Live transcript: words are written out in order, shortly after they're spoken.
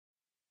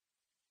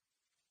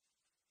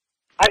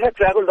I have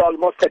traveled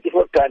almost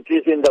 34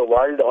 countries in the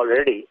world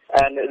already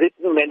and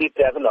written many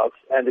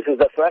travelogues, and this is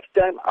the first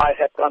time I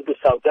have come to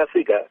South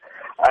Africa.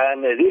 I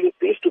am really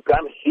pleased to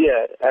come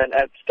here and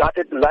I've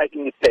started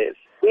liking the place.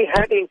 We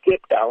had in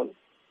Cape Town,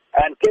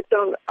 and Cape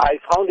Town I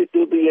found it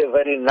to be a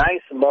very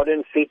nice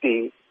modern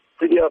city,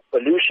 free of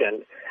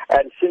pollution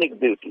and scenic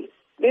beauty.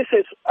 This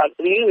is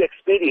a new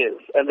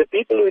experience, and the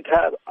people with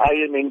whom I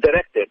am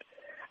interacted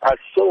are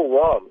so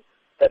warm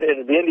that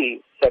it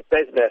really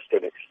surprised the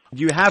students.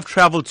 You have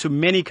traveled to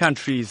many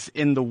countries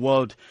in the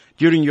world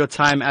during your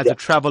time as a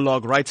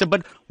travelogue writer,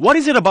 but what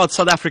is it about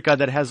South Africa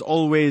that has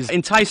always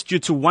enticed you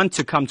to want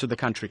to come to the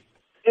country?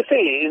 You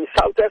see, in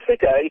South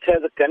Africa, it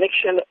has a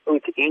connection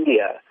with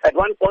India. At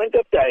one point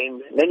of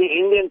time, many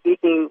Indian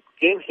people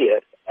came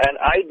here, and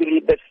I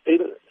believe that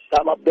still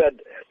some of the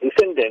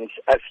descendants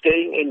are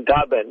staying in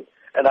Durban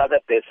and other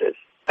places.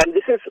 And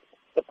this is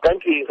the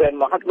country where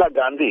Mahatma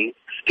Gandhi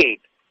stayed.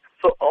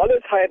 So always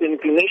had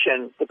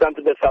inclination to come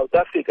to the South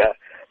Africa,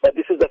 but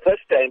this is the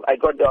first time I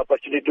got the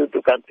opportunity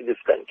to come to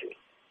this country.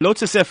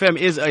 Lotus FM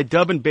is a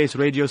Durban-based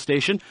radio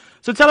station.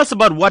 So tell us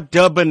about what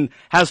Durban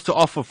has to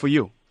offer for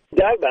you.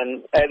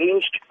 Durban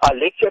arranged a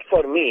lecture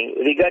for me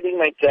regarding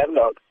my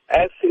travelogue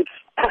as its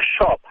a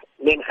shop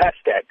named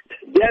Hashtag.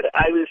 There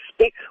I will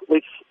speak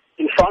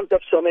in front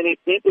of so many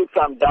people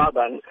from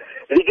Durban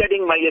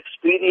regarding my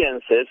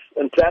experiences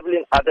in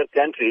traveling other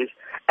countries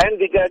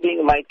and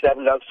regarding my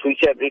travelogues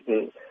which I've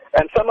written.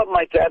 And some of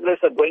my travelers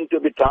are going to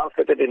be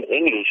translated in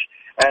English,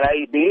 and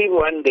I believe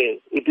one day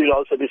it will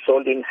also be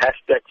sold in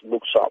Hashtag's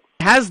bookshop.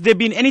 Has there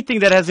been anything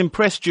that has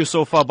impressed you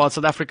so far about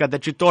South Africa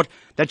that you thought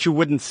that you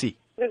wouldn't see?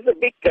 This is a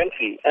big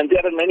country, and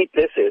there are many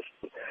places.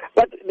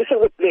 But this is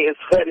a place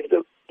where it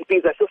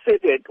is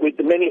associated with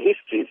many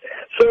histories.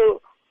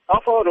 So,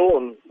 of our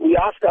own, we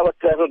asked our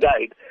travel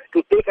guide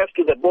to take us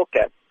to the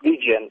Bokap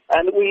region,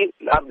 and we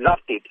have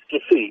loved it to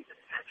see.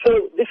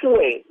 So this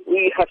way,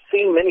 we have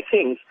seen many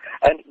things,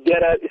 and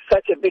it's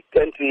such a big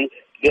country,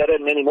 there are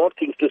many more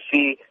things to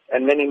see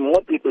and many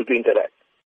more people to interact.